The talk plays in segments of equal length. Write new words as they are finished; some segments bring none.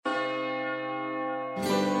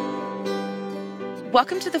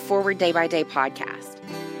Welcome to the Forward Day by Day podcast,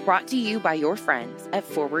 brought to you by your friends at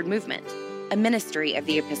Forward Movement, a ministry of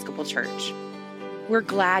the Episcopal Church. We're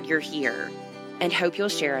glad you're here and hope you'll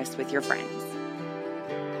share us with your friends.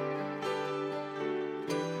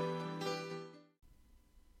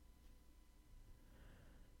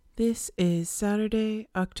 This is Saturday,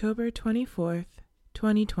 October 24th,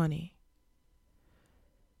 2020.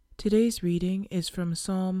 Today's reading is from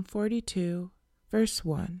Psalm 42, verse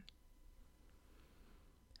 1.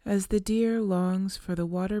 As the deer longs for the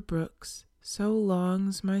water brooks, so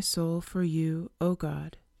longs my soul for you, O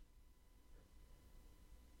God.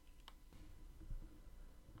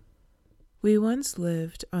 We once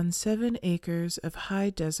lived on 7 acres of high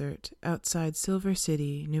desert outside Silver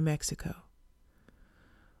City, New Mexico.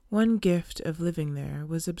 One gift of living there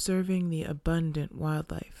was observing the abundant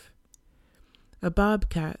wildlife. A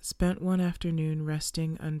bobcat spent one afternoon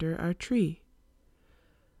resting under our tree.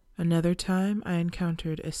 Another time I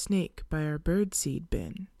encountered a snake by our birdseed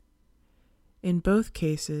bin. In both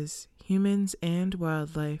cases, humans and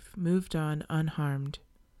wildlife moved on unharmed.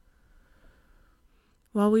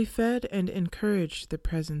 While we fed and encouraged the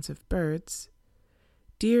presence of birds,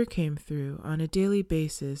 deer came through on a daily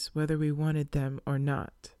basis whether we wanted them or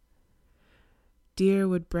not. Deer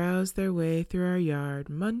would browse their way through our yard,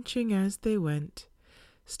 munching as they went,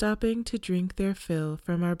 stopping to drink their fill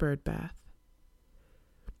from our bird bath.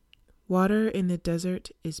 Water in the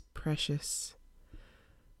desert is precious.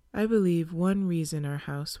 I believe one reason our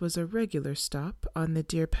house was a regular stop on the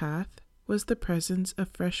deer path was the presence of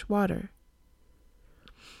fresh water.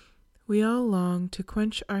 We all long to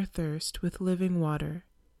quench our thirst with living water,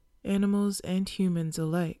 animals and humans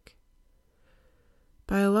alike.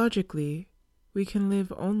 Biologically, we can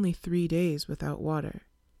live only 3 days without water.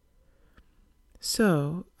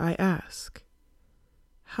 So, I ask,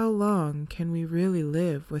 how long can we really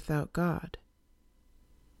live without God?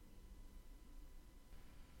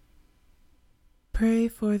 Pray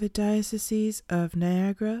for the dioceses of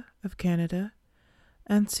Niagara of Canada,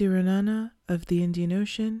 Antsiranana of the Indian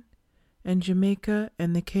Ocean, and Jamaica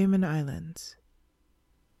and the Cayman Islands.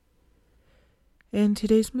 In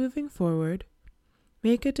today's Moving Forward,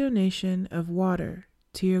 make a donation of water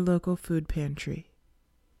to your local food pantry.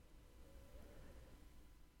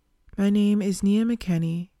 My name is Nia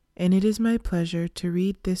McKenney, and it is my pleasure to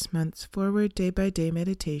read this month's Forward Day by Day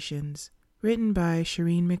Meditations, written by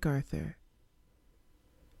Shireen MacArthur.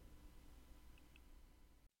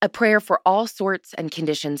 A prayer for all sorts and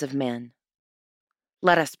conditions of men.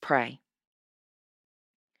 Let us pray.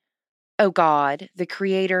 O God, the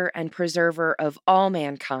creator and preserver of all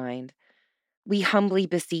mankind, we humbly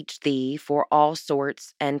beseech thee for all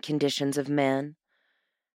sorts and conditions of men,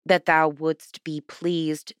 that thou wouldst be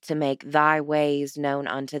pleased to make thy ways known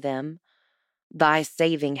unto them, thy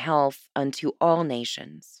saving health unto all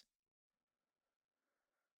nations.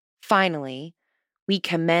 Finally, we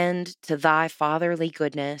commend to thy fatherly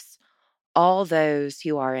goodness all those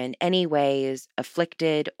who are in any ways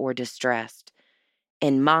afflicted or distressed,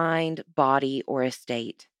 in mind, body, or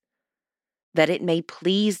estate, that it may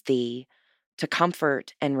please thee to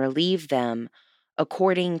comfort and relieve them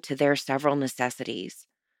according to their several necessities,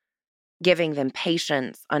 giving them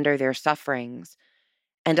patience under their sufferings,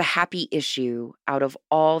 and a happy issue out of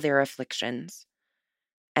all their afflictions.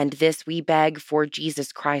 And this we beg for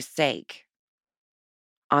Jesus Christ's sake.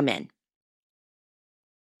 Amen.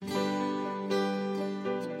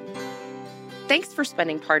 Thanks for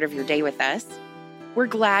spending part of your day with us. We're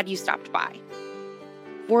glad you stopped by.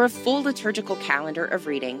 For a full liturgical calendar of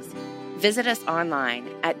readings, visit us online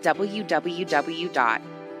at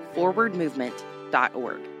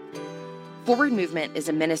www.forwardmovement.org. Forward Movement is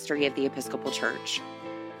a ministry of the Episcopal Church.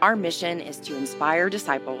 Our mission is to inspire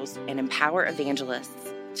disciples and empower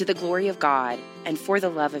evangelists to the glory of God and for the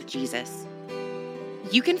love of Jesus.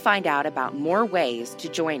 You can find out about more ways to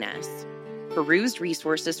join us, peruse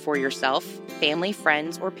resources for yourself, family,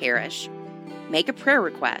 friends, or parish, make a prayer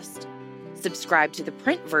request, subscribe to the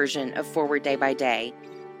print version of Forward Day by Day,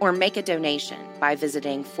 or make a donation by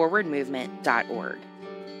visiting forwardmovement.org.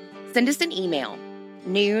 Send us an email,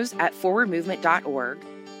 news@forwardmovement.org,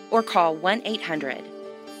 or call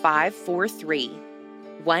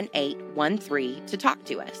 1-800-543-1813 to talk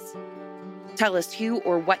to us. Tell us who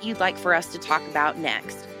or what you'd like for us to talk about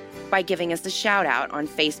next by giving us a shout out on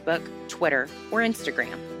Facebook, Twitter, or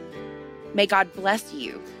Instagram. May God bless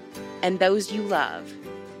you and those you love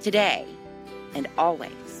today and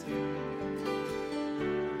always.